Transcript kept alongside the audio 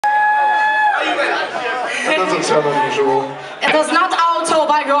That doesn't sound unusual. It is not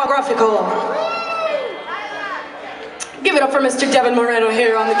autobiographical. Give it up for Mr. Devin Moreno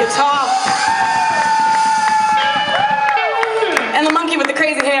here on the guitar. And the monkey with the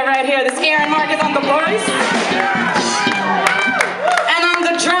crazy hair right here, this Aaron Marcus on the voice. And on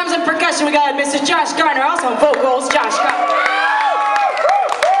the drums and percussion we got Mr. Josh Garner, also on vocals, Josh Garner.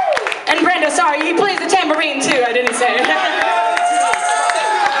 And Brenda, sorry, he plays the tambourine too, I didn't say.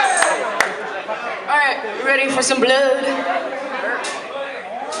 Alright, ready for some blood?